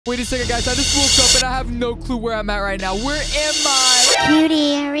Wait a second, guys. I just woke up and I have no clue where I'm at right now. Where am I?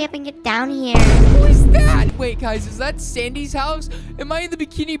 Cutie, hurry up and get down here. Who is that? Wait, guys, is that Sandy's house? Am I in the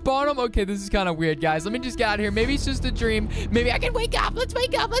Bikini Bottom? Okay, this is kind of weird, guys. Let me just get out of here. Maybe it's just a dream. Maybe I can wake up. Let's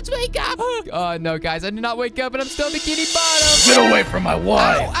wake up. Let's wake up. No, guys. I did not wake up, and I'm still in Bikini Bottom. Get away from my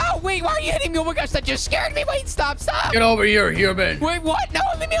wife. Ow, wait. Why are you hitting me? Oh, my gosh. That just scared me. Wait, stop. Get over here, human. Wait, what? No,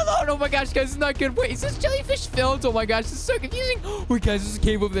 leave me alone. Oh, my gosh, guys. It's not good. Wait, is this jellyfish filled? Oh, my gosh. This is so confusing. Wait, guys. There's a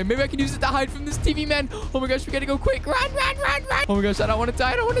cave over there. Maybe I can use it to hide from this TV man. Oh, my gosh. We got to go quick. Run. Oh, my gosh. I don't want to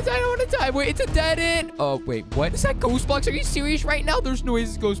die. I don't want to die. Wait, it's a dead end. Oh, wait. What? Is that ghost blocks? Are you serious right now? There's no way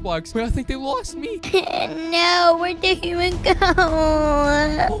this is ghost blocks. Wait, I think they lost me. No, where'd the human go?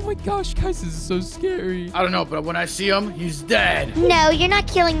 Oh, my gosh, guys. This is so scary. I don't know, but when I see him, he's dead. No, you're not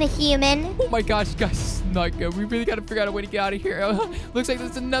killing the human. Oh, my gosh, guys. This is not good. We really got to figure out a way to get out of here. Looks like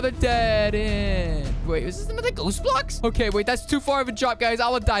there's another dead end. Wait, is this another ghost blocks? Okay, wait. That's too far of a drop, guys. I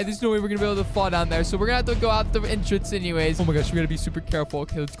will die. There's no way we're going to be able to fall down there. So we're going to have to go out the entrance anyways. Oh, my gosh. We got to be super careful.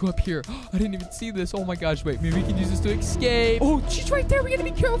 Okay, let's go up here. I didn't even see this. Oh, my gosh. Wait, maybe we can use this to escape. Oh, she's right there. We got to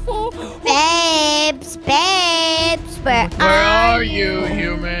be careful. Babes, where are you,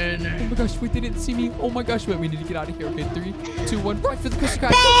 human? Oh, my gosh. Wait, they didn't see me. Oh, my gosh. Wait, we need to get out of here. Okay, 3, 2, 1. Run for the crystal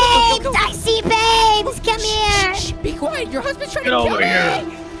crash. Babes, I see babes. Come here. Shh, be quiet. Your husband's trying Get to kill over me.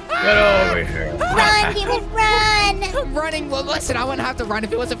 here. Get over here. Run, human, run. I'm running. Well, listen, I wouldn't have to run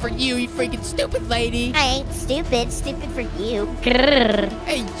if it wasn't for you, you freaking stupid lady. I ain't stupid. Stupid for you.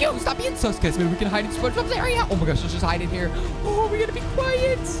 Hey, yo, stop being sus, guys. Maybe we can hide in SpongeBob's area. Oh my gosh, let's just hide in here. Oh, we gotta be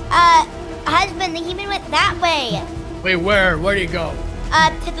quiet. Husband, the human went that way. Wait, where? Where'd he go?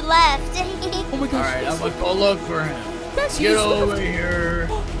 To the left. Oh my gosh. All right, I'm gonna go look for him. Guys, Get over here.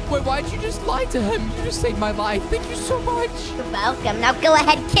 Wait, why'd you just lie to him? You just saved my life. Thank you so much. You're welcome. Now go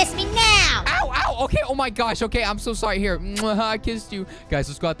ahead and kiss me now. Ow. Okay, oh my gosh. Okay, I'm so sorry. Here, I kissed you. Guys,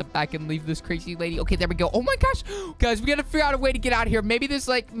 let's go out the back and leave this crazy lady. Okay, there we go. Oh my gosh. Guys, we gotta figure out a way to get out of here. Maybe there's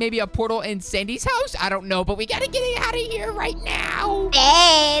maybe a portal in Sandy's house. I don't know, but we gotta get out of here right now.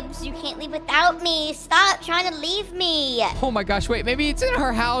 Babes, you can't leave without me. Stop trying to leave me. Oh my gosh, wait, maybe it's in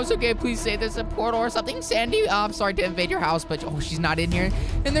her house. Okay, please say there's a portal or something. Sandy, I'm sorry to invade your house, but she's not in here.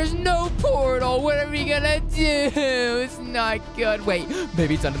 And there's no portal. What are we gonna do? It's not good. Wait,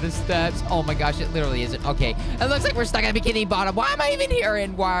 maybe it's under the steps. Oh my gosh, it literally isn't. Okay, it looks like we're stuck at Bikini Bottom. Why am I even here?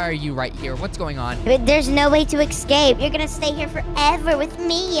 And why are you right here? What's going on? There's no way to escape. You're gonna stay here forever with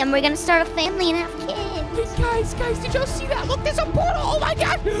me, and we're gonna start a family and have kids. Hey, guys, did y'all see that? Look, there's a portal. Oh my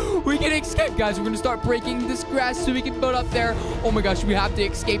god, we can escape, guys. We're gonna start breaking this grass so we can build up there. Oh my gosh, we have to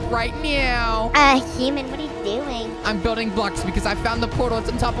escape right now. Human, what are you doing? I'm building blocks because I found the portal. It's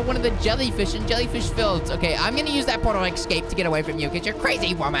on top of one of the jellyfish in jellyfish fields. Okay, I'm gonna use that portal to escape to get away from you because you're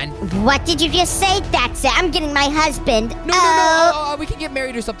crazy, woman. What did you just say? That's it. I'm getting my husband. No. We can get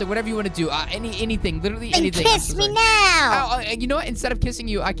married or something. Whatever you want to do. Anything. Literally then anything. Kiss me now. You know what? Instead of kissing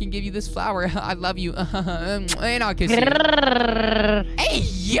you, I can give you this flower. I love you. And I'll kiss you. Hey,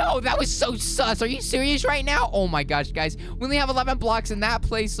 yo, that was so sus. Are you serious right now? Oh my gosh, guys. We only have 11 blocks and that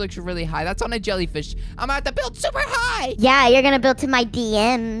place looks really high. That's on a jellyfish. I'm gonna have to build super high. Yeah, you're gonna build to my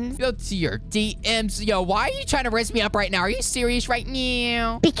DMs. Build to your DMs. Yo, why are you trying to raise me up right now? Are you serious right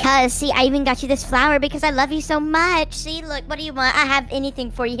now? Because, see, I even got you this flower because I love you so much. See, look, what do you want? I have anything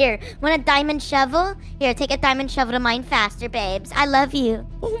for you. Here, want a diamond shovel? Here, take a diamond shovel to mine faster, babes. I love you.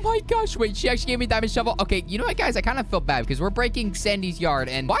 Oh my gosh, wait, she actually gave me a diamond shovel. Okay, you know what, guys? I kind of feel bad because we're breaking Sandy's yard.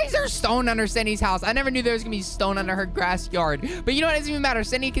 And why is there stone under Sandy's house? I never knew there was going to be stone under her grass yard. But you know what? It doesn't even matter.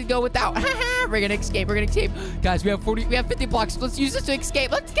 Sandy could go without. We're going to escape. Guys, we have 50 blocks. Let's use this to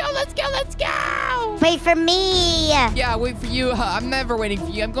escape. Let's go. Wait for me. Yeah, wait for you. I'm never waiting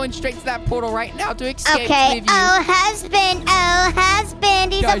for you. I'm going straight to that portal right now to escape. Okay. Oh, husband.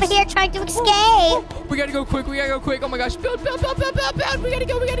 He's guys, over here trying to escape. We gotta go quick. Oh my gosh. Build. We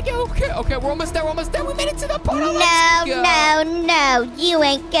gotta go. Okay, we're almost there. We made it to the portal. No. You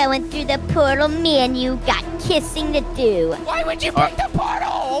ain't going through the portal. Me and you got kissing to do. Why would you break the portal?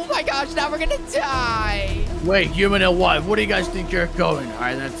 Oh my gosh, now we're gonna die. Wait, human and wife, what do you guys think you're going? All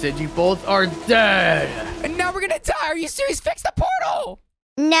right, that's it. You both are dead. And now we're gonna die. Are you serious? Fix the portal.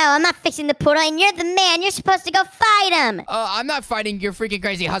 No, I'm not fixing the portal, and you're the man. You're supposed to go fight him. I'm not fighting your freaking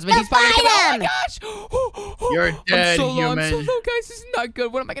crazy husband. He's fighting him. Oh, my gosh. You're dead, I'm human. I'm so low, guys. This is not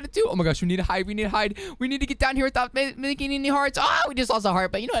good. What am I going to do? Oh, my gosh. We need to hide. We need to get down here without making any hearts. Oh, we just lost a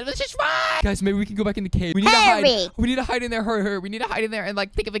heart. But you know what? Let's just run. Guys, maybe we can go back in the cave. We need to hide. We need to hide in there. Hurry. We need to hide in there and,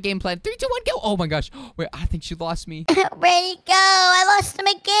 think of a game plan. 3, 2, 1, go. Oh, my gosh. Wait, I think she lost me. Where'd he go? I lost him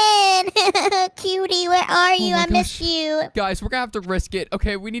again. Cutie, where are you? I miss you. Guys, we're going to have to risk it.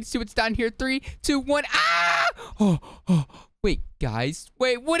 Okay, we need to see what's down here. 3, 2, 1. Ah! Oh. Wait, guys.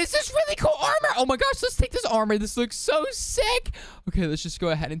 Wait, what is this really cool armor? Oh my gosh, let's take this armor. This looks so sick. Okay, let's just go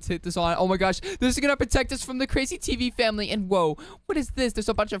ahead and take this on. Oh my gosh, this is gonna protect us from the crazy TV family. And whoa, what is this? There's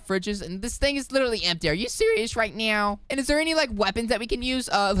a bunch of fridges, and this thing is literally empty. Are you serious right now? And is there any like weapons that we can use?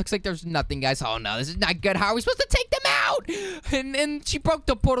 Looks like there's nothing, guys. Oh no, this is not good. How are we supposed to take them out? And she broke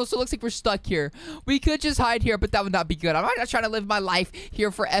the portal, so it looks like we're stuck here. We could just hide here, but that would not be good. I'm not trying to live my life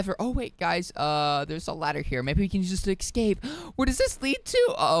here forever. Oh wait, guys, there's a ladder here. Maybe we can use this to escape. Where does this lead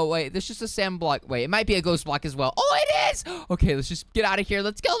to? Oh wait, there's just a sand block. Wait, it might be a ghost block as well. Oh, it is. Okay, let's just get out of here.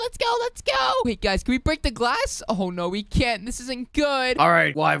 Let's go. Let's go. Let's go. Wait, guys, can we break the glass? Oh no, we can't. This isn't good. All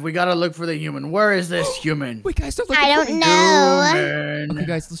right, wife, we gotta look for the human. Where is this human? Wait, guys, they're looking I for don't know. Human. Okay,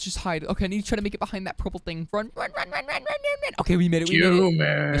 guys, let's just hide. Okay, I need to try to make it behind that purple thing. Run, run, run, run, run, run, run, run. Okay, we made it. We made it.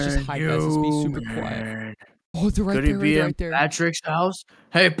 Human. Let's just hide, guys. Let's be super quiet. Oh, they're right Could there. he be They're in right there. Patrick's house?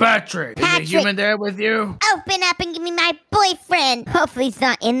 Hey, Patrick. Is Patrick. the human there with you? Open up and give me my boyfriend. Hopefully he's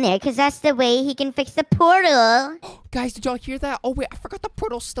not in there, because that's the way he can fix the portal. Guys, did y'all hear that? Oh, wait, I forgot the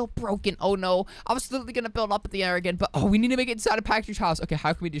portal's still broken. Oh, no. I was literally going to build up at the air again, but we need to make it inside of Patrick's house. Okay,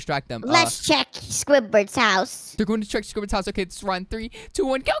 how can we distract them? Let's check Squidward's house. They're going to check Squidward's house. Okay, let's run. 3, 2,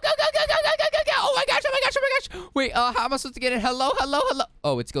 1, go, go, go, go, go, go, go, go, go. Oh, my gosh, oh, my gosh, oh, my gosh. Wait, how am I supposed to get in? Hello, hello, hello.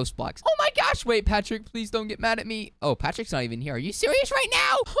 Oh, it's ghost blocks. Oh, my gosh. Wait, Patrick, please don't get mad at me. Oh, Patrick's not even here. Are you serious right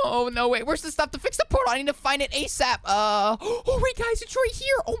now? Oh, no, wait. Where's the stuff to fix the portal? I need to find it ASAP. Oh, wait, guys, it's right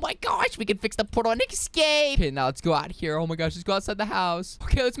here. Oh, my gosh. We can fix the portal and escape. Okay, now let's go out here. Oh, my gosh. Let's go outside the house.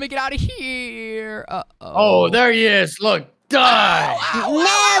 Okay, let's make it out of here. Oh, there he is. Look, die.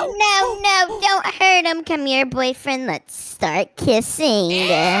 No, don't hurt him. Come here, boyfriend. Let's start kissing.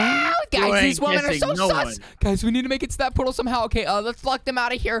 Ow, You guys, ain't these women are so kissing no sus. one. Guys, we need to make it to that portal somehow. Okay, let's lock them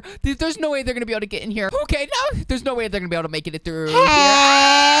out of here. There's no way they're going to be able to get in here. Okay, no, there's no way they're going to be able to make it through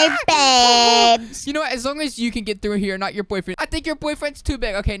Hey, babes. You know what? As long as you can get through here, not your boyfriend. I think your boyfriend's too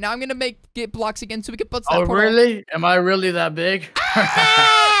big. Okay, now I'm going to get blocks again so we can put that Oh, portal. really? Am I really that big?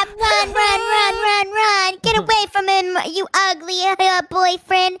 Ah, run. Get away from him, you ugly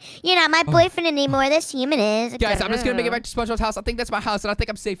boyfriend. You're not my boyfriend anymore. This human is. Guys, I'm just going to make it back to SpongeBob's house. I think that's my house, and I think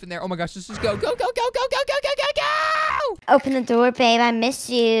I'm safe in there. Oh, my gosh. Let's just go. Go, go, go, go, go, go, go, go, go. Open the door, babe. I miss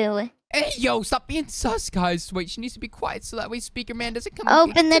you. Hey, yo, stop being sus, guys. Wait, she needs to be quiet so that way Speaker Man doesn't come.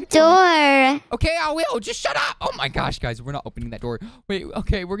 Open the door. Okay, I will. Just shut up. Oh my gosh, guys, we're not opening that door. Wait,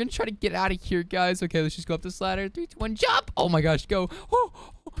 okay, we're gonna try to get out of here, guys. Okay, let's just go up this ladder. 3, 2, 1, jump. Oh my gosh, go. Oh,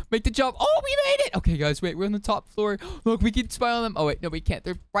 make the jump. Oh, we made it. Okay, guys, wait, we're on the top floor. Look, we can spy on them. Oh wait, no, we can't.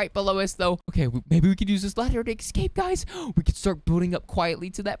 They're right below us, though. Okay, maybe we could use this ladder to escape, guys. We could start building up quietly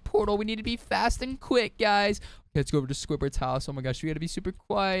to that portal. We need to be fast and quick, guys. Okay, let's go over to Squidward's house. Oh my gosh, we gotta be super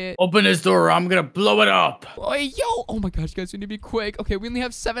quiet. Open this door or I'm gonna blow it up. Oh, yo! Oh my gosh, guys, we need to be quick. Okay, we only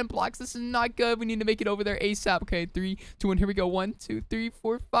have 7 blocks. This is not good. We need to make it over there ASAP. Okay, 3, 2, 1. Here we go. 1, 2, 3,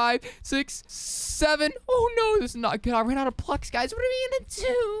 4, 5, 6, 7. Oh no, this is not good. I ran out of blocks, guys. What are we gonna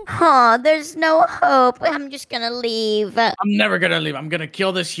do? Oh, there's no hope. I'm just gonna leave. I'm never gonna leave. I'm gonna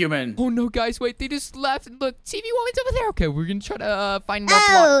kill this human. Oh no, guys, wait. They just left. Look, TV Woman's over there. Okay, we're gonna try to find more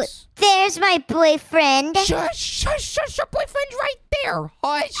Oh, blocks. there's my boyfriend. Shush, shush, shush. Your boyfriend's right there.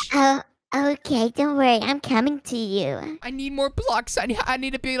 Hush. Okay, don't worry. I'm coming to you. I need more blocks. I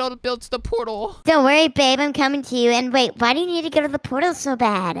need to be able to build to the portal. Don't worry, babe. I'm coming to you. And wait, why do you need to go to the portal so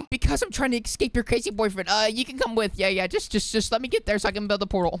bad? Because I'm trying to escape your crazy boyfriend. You can come with. Yeah. Just let me get there so I can build the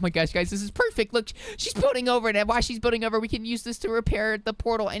portal. Oh my gosh, guys, this is perfect. Look, she's building over it. And while she's building over, we can use this to repair the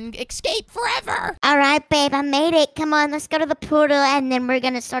portal and escape forever. All right, babe. I made it. Come on, let's go to the portal, and then we're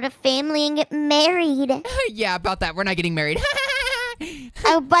gonna start a family and get married. Yeah, about that. We're not getting married.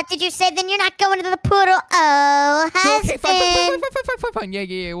 Oh, what did you say? Then you're not going to the portal. Oh, husband. Okay, fine.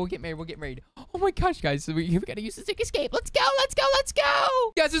 Yeah. We'll get married. Oh my gosh, guys. So we gotta use this to escape. Let's go.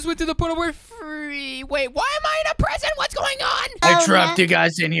 Guys, just went to the portal. We're free. Wait, why am I in a prison? What's going on? I trapped you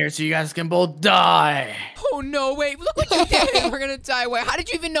guys in here so you guys can both die. Oh no, wait. Look what you did. We're gonna die. Wait, how did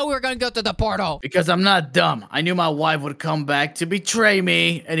you even know we were gonna go to the portal? Because I'm not dumb. I knew my wife would come back to betray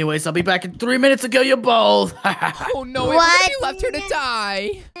me. Anyways, I'll be back in 3 minutes to kill you both. Oh no, wait, What? you left her to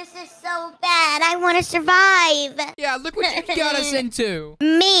die. This is so bad. I want to survive. Yeah, look what you got us into.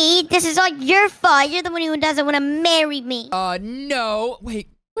 Me? This is all your fault. You're the one who doesn't want to marry me. No. Wait,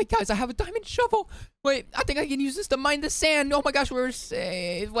 guys, I have a diamond shovel. Wait, I think I can use this to mine the sand. Oh my gosh, we're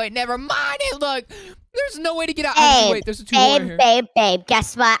safe. Wait, never mind it. Look, there's no way to get out. Wait, there's a 2 more here. Babe.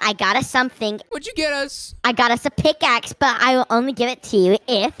 Guess what? I got us something. What'd you get us? I got us a pickaxe, but I will only give it to you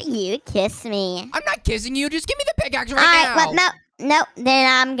if you kiss me. I'm not kissing you. Just give me the pickaxe All right right, now. well, no. Then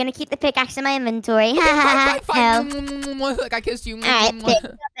I'm gonna keep the pickaxe in my inventory. Okay, fine. No. Look, I kissed you. All right,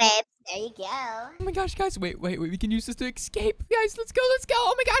 babe. There you go. Oh my gosh, guys. Wait. We can use this to escape. Guys, let's go.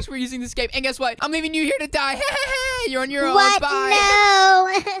 Oh my gosh, we're using the escape. And guess what? I'm leaving you here to die. You're on your own. What? Bye. No.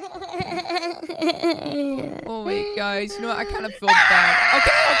 Oh, wait, guys. You know what? I kind of feel bad.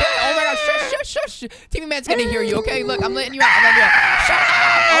 Okay. Oh my gosh. Shush. TV Man's gonna hear you, okay? Look, I'm letting you out. Shut up.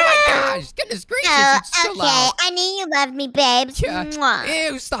 Oh my gosh. Goodness gracious. It's so Okay. loud. I knew you loved me, babes. Yeah.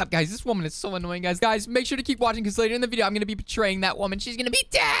 Mwah. Ew, stop, guys. This woman is so annoying, guys. Guys, make sure to keep watching because later in the video, I'm going to be betraying that woman. She's going to be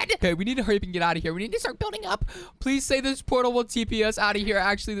dead. Okay, we need to hurry up and get out of here. We need to start building up. Please say this portal will TP us out of here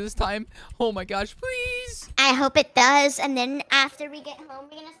actually this time. Oh my gosh, please. I hope it does. And then after we get home,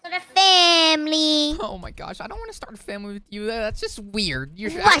 we're going to start a family. Oh my gosh, I don't want to start a family with you. That's just weird.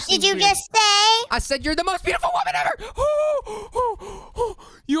 You're What actually did you weird. just say? I said you're the most beautiful woman ever.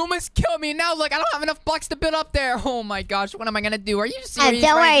 You almost killed me. Now look, I don't have enough blocks to build up there. Oh my gosh, what am I going to do? Are you serious?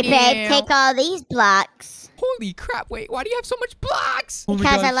 Don't right worry, babe. now? Take all these blocks. Holy crap, wait, why do you have so much blocks? Oh my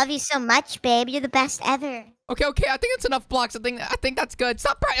Because I gosh. love you so much, babe. You're the best ever. Okay, I think it's enough blocks. I think that's good.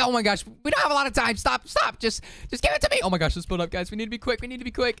 Stop. Oh my gosh, we don't have a lot of time. Stop. Just give it to me. Oh my gosh, let's build up, guys. We need to be quick.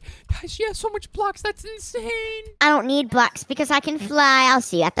 Guys, she has so much blocks. That's insane. I don't need blocks because I can fly. I'll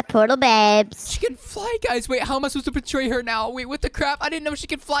see you at the portal, babes. She can fly, guys. Wait, how am I supposed to betray her now? Wait, what the crap? I didn't know she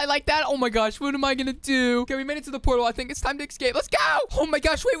could fly like that. Oh my gosh, what am I gonna do? Okay, we made it to the portal. I think it's time to escape. Let's go. Oh my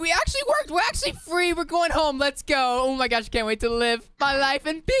gosh, wait, we actually worked. We're actually free. We're going home. Let's go. Oh my gosh, I can't wait to live my life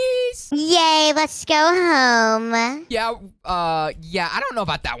in peace. Yay, let's go home. Yeah, I don't know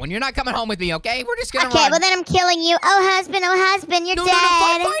about that one. You're not coming home with me, okay? We're just gonna Okay, run. well then I'm killing you. Oh, husband, you're No,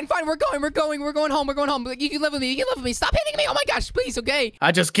 dead. fine. We're going home. You can live with me. Stop hitting me. Oh my gosh, please, okay?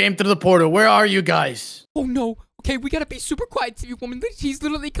 I just came through the portal. Where are you guys? Oh no. Okay, we gotta be super quiet, TV woman. He's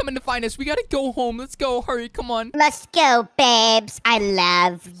literally coming to find us. We gotta go home. Let's go. Hurry, come on. Let's go, babes. I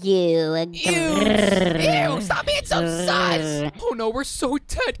love you. Ew, stop being so sus. Oh no, we're so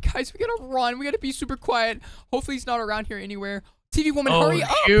dead, guys. We gotta run. We gotta be super quiet. Hopefully he's not around here anywhere. TV woman, hurry up.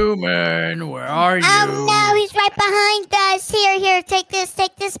 Human, where are you? Oh no, he's right behind us. Here, take this,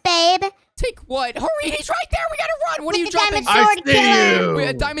 babe. Take what? Hurry, he's right there. We gotta run. What are you With the dropping? diamond sword, I see kill him. you. Wait,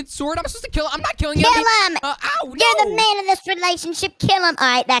 a diamond sword? I'm supposed to kill him. I'm not killing him. Kill him. Ow, no. You're the man of this relationship. Kill him. All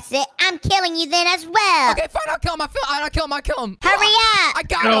right, that's it. I'm killing you then as well. Okay, fine. I'll kill him. I'll kill him. Hurry up. I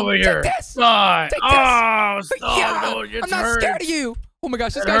got Get him. over here. Take this. Die. Take this. Oh, stop. Yeah, No, it I'm not hurts. scared of you. Oh my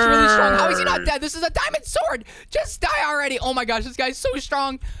gosh, this guy's really strong. How is he not dead? This is a diamond sword. Just die already. Oh my gosh, this guy's so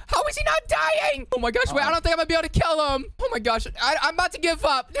strong. How is he not dying? Oh my gosh, wait, I don't think I'm gonna be able to kill him. Oh my gosh, I'm about to give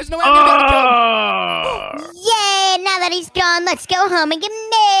up. There's no way I'm gonna be able to kill him. Yeah, now that he's gone, let's go home and get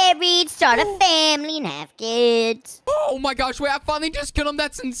married, start a family, and have kids. Oh my gosh, wait, I finally just killed him.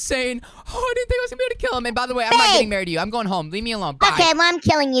 That's insane. Oh, I didn't think I was gonna be able to kill him. And by the way, I'm not Babe. getting married to you. I'm going home. Leave me alone. Bye. Okay, well, I'm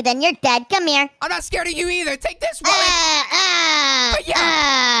killing you then. You're dead. Come here. I'm not scared of you either. Take this, woman. Take All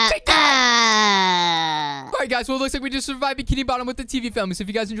right, guys. Well, it looks like we just survived Bikini Bottom with the TV family. So if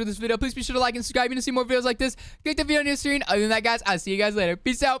you guys enjoyed this video, please be sure to like and subscribe and to see more videos like this. Click the video on your screen. Other than that, guys, I'll see you guys later.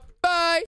 Peace out. Bye.